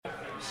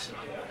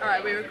All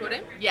right, we're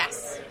recording?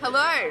 Yes.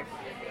 Hello.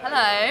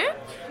 Hello.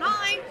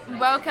 Hi.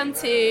 Welcome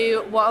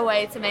to What a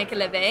Way to Make a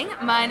Living.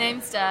 My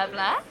name's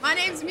Derbla. My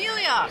name's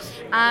Amelia.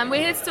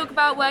 We're here to talk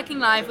about working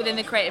life within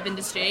the creative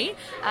industry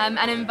and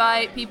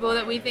invite people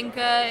that we think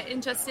are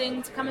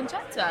interesting to come and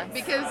chat to us.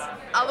 Because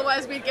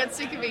otherwise we'd get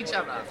sick of each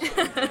other.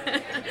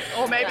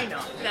 Or maybe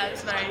not.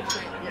 That's very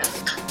true. Yeah.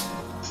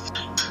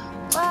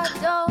 Why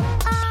don't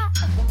I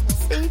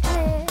see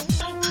clear?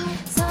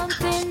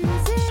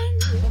 Something's in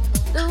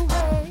the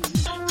way.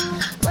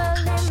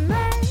 Well, it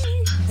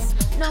makes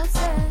no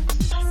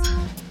sense.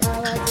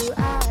 Now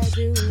I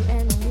do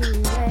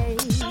anyway.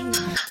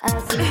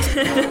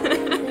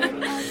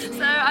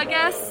 So I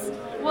guess,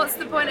 what's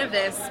the point of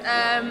this?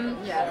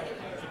 Yeah.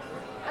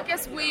 I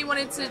guess we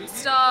wanted to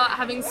start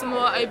having some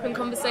more open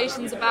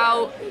conversations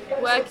about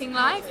working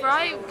life,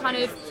 right? Kind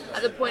of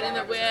at the point in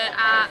that we're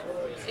at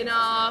in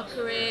our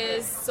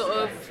careers, sort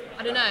of,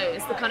 I don't know,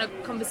 it's the kind of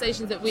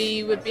conversations that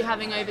we would be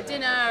having over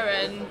dinner,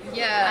 and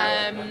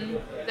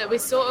that we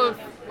sort of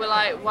were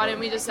like, why don't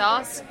we just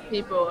ask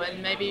people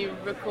and maybe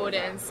record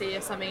it and see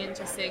if something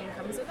interesting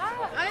comes of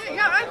that? I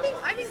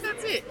think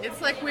that's it.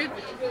 It's like we've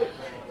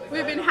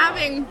been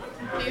having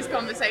these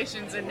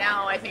conversations, and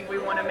now I think we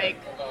want to make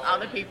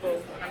other people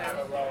kind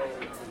of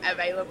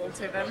available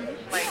to them.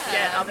 Like,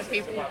 get other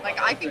people. Like,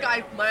 I think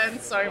I've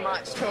learned so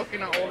much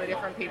talking to all the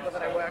different people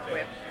that I work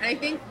with. And I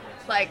think,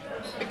 like,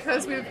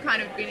 because we've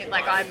kind of been,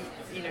 like, I'm,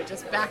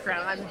 just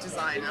background, I'm a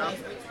designer.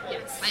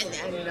 Yes.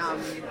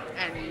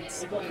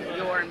 And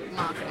you're in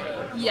marketing.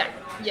 Yeah.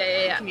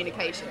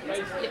 Communications.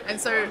 And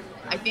so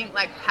I think,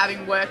 like,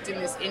 having worked in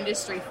this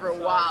industry for a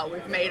while,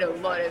 we've made a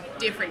lot of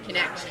different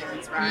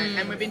connections, right?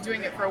 And we've been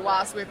doing it for a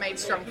while, so we've made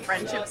strong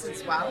friendships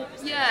as well.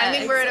 Yeah, I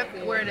think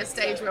exactly. we're at a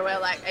stage where we're,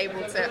 like,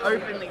 able to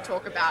openly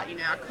talk about,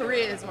 our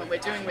careers and what we're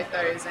doing with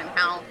those, and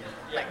how,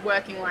 like,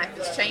 working life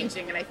is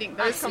changing. And I think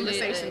those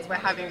conversations we're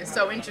having are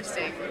so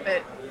interesting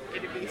that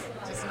it'd be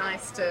just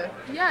nice to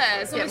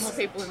get more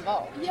people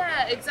involved.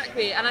 Yeah,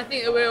 exactly. And I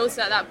think that we're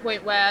also at that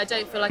point where I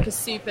don't feel like a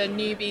super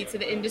newbie to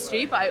the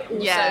industry, but I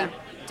also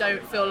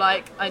don't feel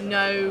like I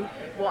know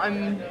what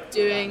I'm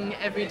doing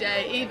every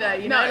day either,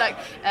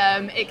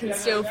 it can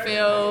still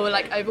feel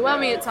like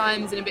overwhelming at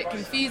times and a bit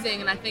confusing.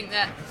 And I think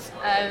that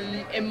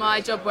in my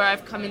job, where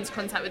I've come into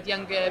contact with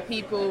younger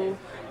people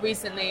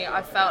recently,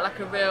 I felt like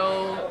a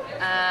real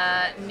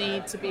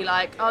need to be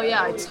like, oh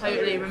yeah, I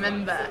totally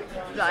remember,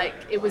 like,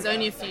 it was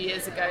only a few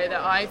years ago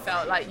that I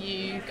felt like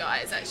you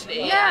guys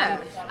actually,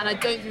 and I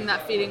don't think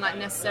that feeling like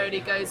necessarily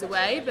goes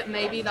away, but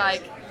maybe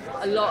like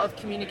a lot of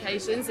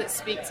communications that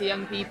speak to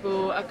young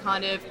people are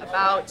kind of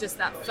about just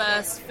that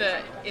first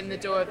foot in the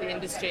door of the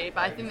industry.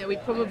 But I think that we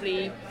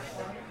probably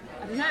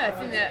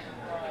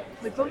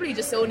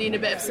just all need a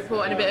bit of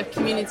support and a bit of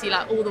community,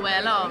 like, all the way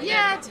along.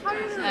 Yeah,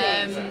 totally.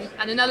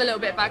 And another little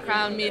bit of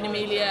background, me and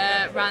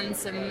Amelia ran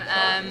some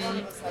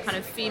kind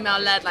of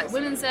female-led, like,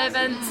 women's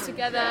events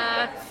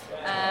together.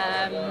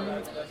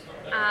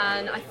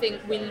 And I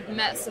think we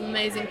met some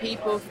amazing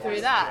people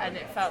through that, and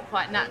it felt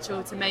quite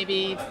natural to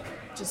maybe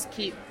just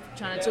keep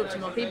trying to talk to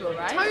more people,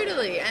 right?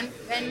 Totally, and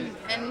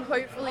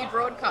hopefully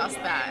broadcast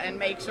that and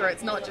make sure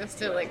it's not just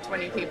to, like,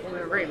 20 people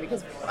in a room,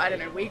 because, I don't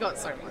know, we got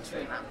so much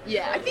from that.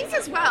 Yeah. I think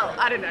as well,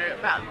 I don't know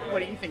about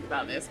what do you think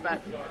about this,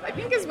 but I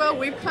think as well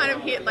we've kind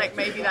of hit, like,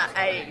 maybe that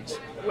age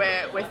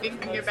where we're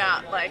thinking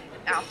about, like,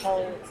 our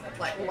whole,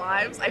 like,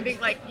 lives. I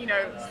think, like,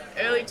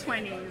 early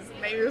 20s,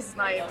 maybe this is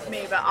naive of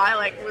me, but I,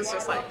 like, was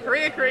just like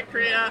career,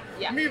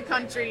 move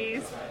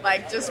countries,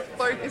 like, just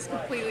focus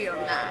completely on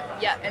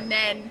that. Yeah. And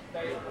then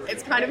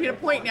it's kind of hit a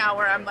point now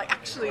where I'm like,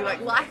 actually,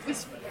 like, life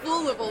is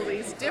full of all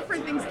these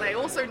different things that I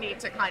also need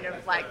to kind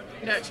of, like,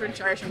 nurture and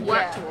cherish and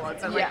work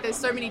towards. And, like, there's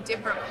so many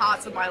different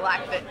parts of my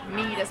life that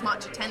need as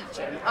much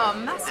attention. Oh,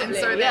 massively. And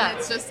so then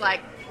it's just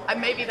like, and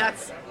maybe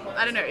that's,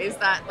 I don't know, is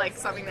that, like,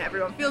 something that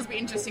everyone feels be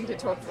interesting to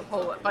talk to a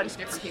whole bunch of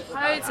different people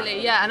about?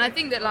 Totally, yeah. And I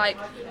think that, like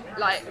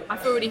I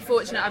feel really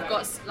fortunate. I've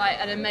got, like,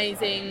 an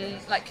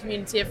amazing, like,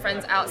 community of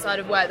friends outside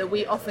of work that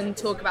we often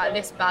talk about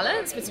this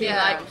balance between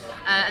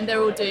and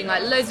they're all doing,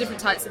 like, loads of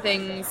different types of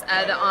things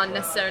that aren't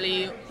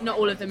necessarily, not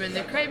all of them are in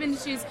the creative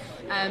industries.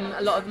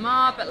 A lot of them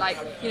are, but, like,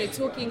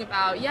 talking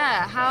about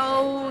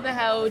how the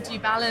hell do you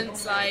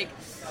balance, like,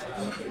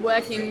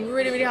 working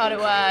really, really hard at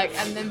work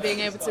and then being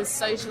able to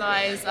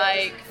socialise,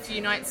 like, a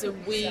few nights a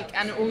week,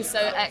 and also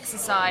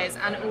exercise,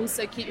 and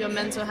also keep your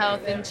mental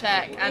health in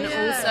check, and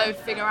also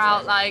figure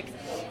out, like,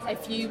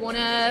 if you want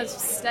to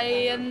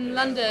stay in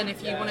London,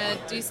 if you want to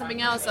do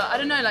something else, or I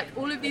don't know, like,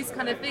 all of these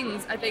kind of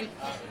things, I think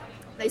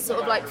they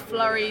sort of, like,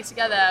 flurry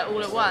together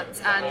all at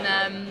once,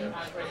 and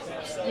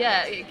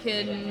it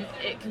can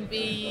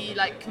be,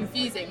 like,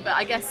 confusing, but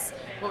I guess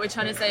what we're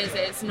trying to say is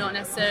that it's not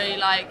necessarily,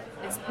 like,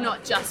 it's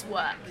not just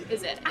work,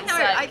 is it? I know,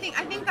 I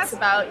think that's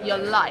about your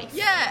life.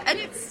 Yeah, and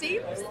it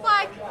seems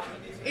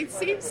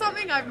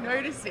something I'm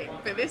noticing,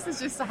 but this is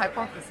just a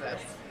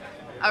hypothesis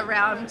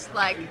around,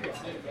 like,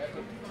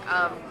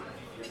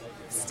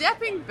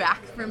 stepping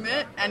back from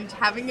it and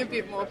having a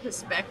bit more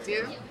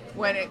perspective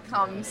when it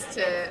comes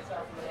to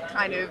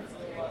kind of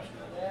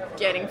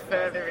getting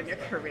further in your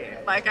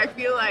career. Like I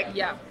feel like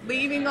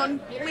leaving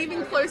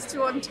close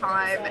to on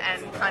time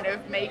and kind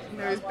of making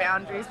those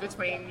boundaries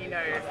between, you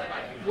know,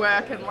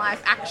 work and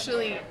life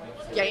actually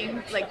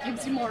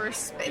gives you more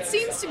respect. It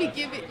seems to be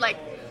giving, like,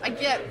 I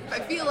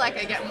feel like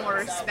I get more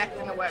respect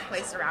in the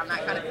workplace around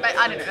that kind of, but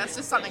I don't know, that's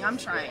just something I'm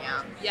trying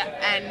out. Yeah.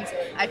 And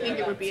I think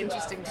it would be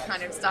interesting to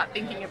kind of start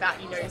thinking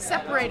about, you know,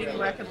 separating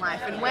work and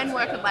life, and when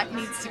work and life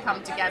needs to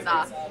come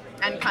together,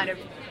 and kind of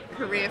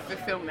career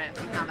fulfillment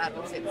and how that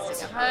all fits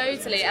together.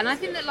 Totally. And I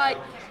think that, like,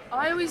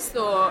 I always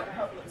thought,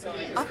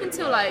 up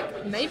until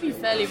like maybe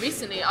fairly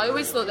recently, I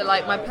always thought that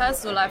like my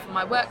personal life and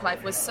my work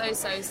life was so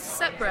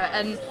separate,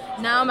 and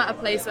now I'm at a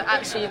place where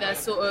actually they're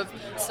sort of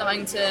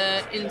starting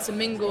to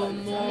intermingle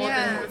more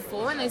than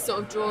before, and they sort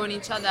of draw on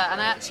each other. And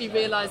I actually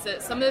realised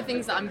that some of the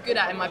things that I'm good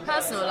at in my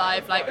personal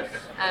life, like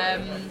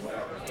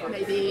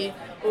maybe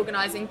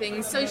organising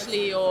things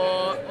socially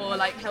or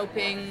like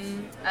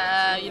helping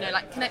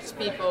like connect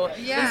people,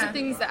 these are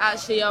things that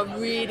actually are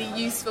really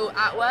useful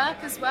at work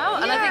as well.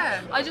 And I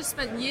think I just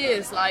spent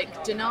years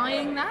like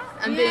denying that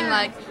and being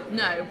like,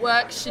 no,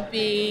 work should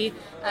be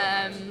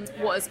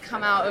what has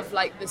come out of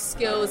like the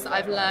skills that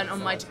I've learned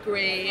on my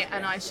degree,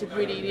 and I should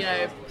really, you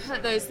know,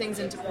 put those things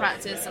into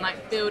practice and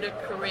like build a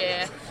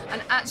career.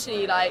 And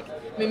actually, like,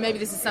 I mean, maybe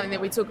this is something that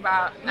we talk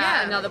about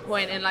at another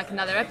point in like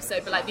another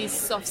episode, but like these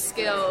soft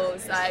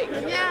skills, like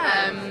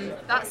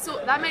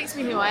that makes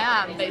me who I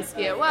am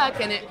basically at work,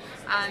 and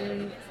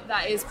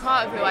that is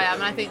part of who I am.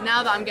 And I think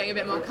now that I'm getting a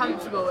bit more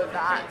comfortable with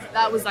that,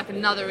 that was like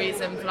another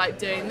reason for like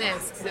doing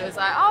this, because it was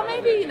like, oh,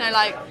 maybe, you know,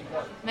 like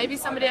maybe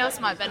somebody else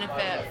might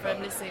benefit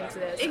from listening to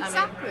this.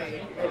 Exactly. I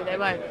mean, maybe they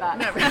won't, but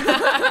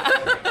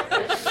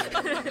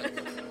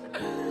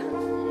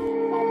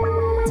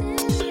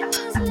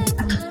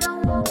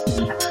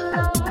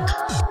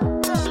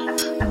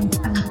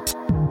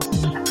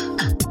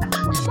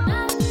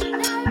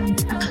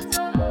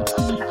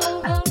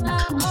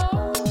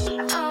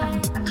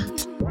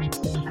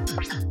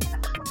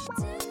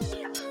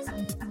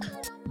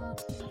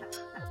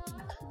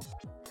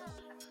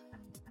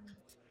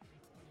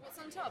What's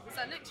on top? Is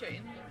that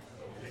nectarine?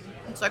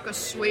 It's like a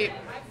sweet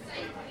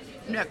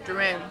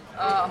nectarine.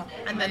 Oh,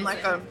 and then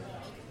like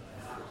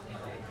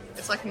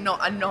it's like not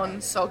a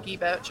non-soggy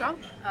bircher.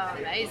 oh,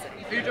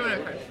 amazing. Are you doing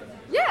okay?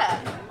 Yeah.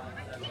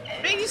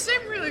 I mean, you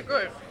seem really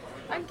good.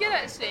 I'm good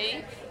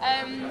actually.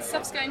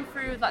 Stuff's going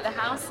through like the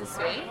house this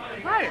week.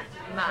 Right.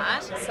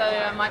 Mad. So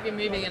I might be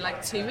moving in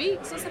like 2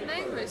 weeks or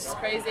something, which is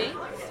crazy.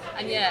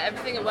 And yeah,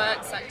 everything at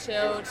work's like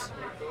chilled.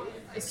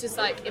 It's just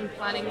like in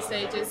planning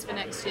stages for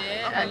next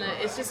year, and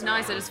it's just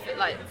nice. I just feel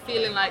like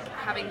feeling like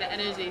having the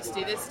energy to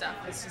do this stuff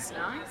is just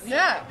nice.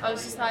 Yeah. I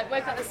was just like,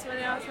 woke up this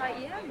morning, I was like,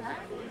 yeah, man,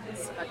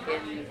 let's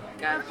fucking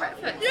go have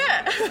breakfast.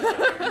 Yeah.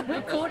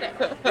 Record it.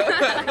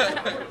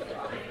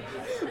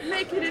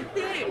 Make it a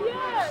thing.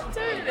 Yeah,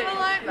 totally. I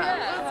like that.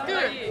 Yeah. That's How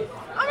good. about you?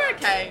 I'm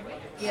okay.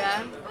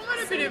 Yeah. I'm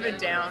on a bit of a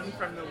down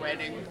from the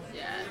wedding.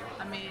 Yeah.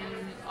 I mean,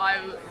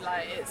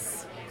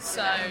 it's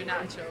so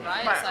natural,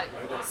 right? Right. It's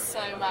like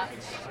so much.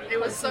 It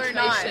was so nice.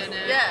 concentration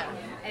and Yeah.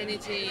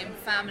 energy and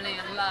family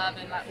and love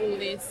and like all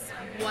these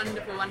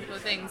wonderful, wonderful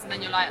things, and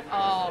then you're like,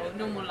 oh,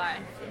 normal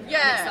life. Yeah.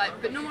 And it's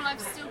like, but normal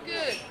life's still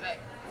good, but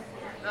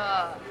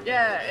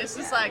Yeah, it's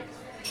just like,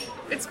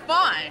 it's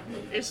fine.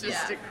 It's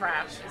just a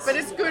crash. But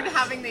it's good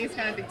having these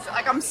kind of things.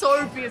 Like, I'm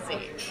so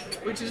busy,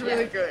 which is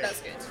really good.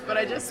 that's good. But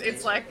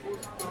it's like,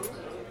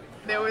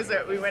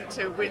 we went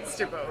to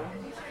Whitstable,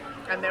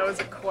 and there was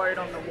a quote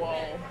on the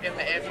wall in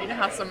the Airbnb. You know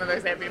how some of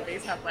those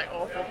Airbnbs have like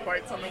awful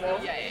quotes on the wall?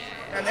 Yeah.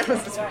 And there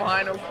was this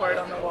final quote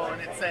on the wall,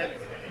 and it said,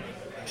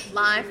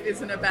 life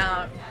isn't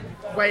about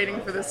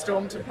waiting for the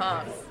storm to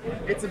pass.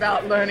 It's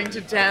about learning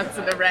to dance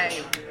in the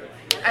rain.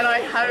 And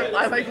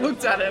I like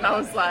looked at it and I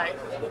was like,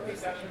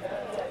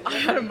 I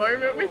had a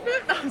moment with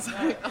it. I was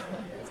like, oh,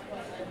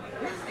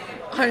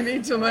 I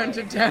need to learn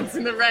to dance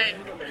in the rain.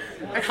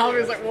 And Harvey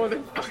was like, what the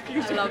fuck are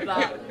you doing? I love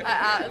that. I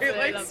absolutely It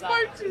like love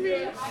spoke to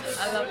me.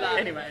 I love that.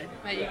 Anyway.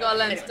 Mate, you gotta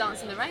learn to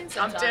dance in the rain I'm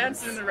sometimes.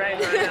 dancing in the rain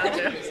right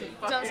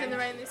now. Dancing in the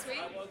rain this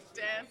week?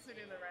 Dancing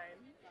in the rain.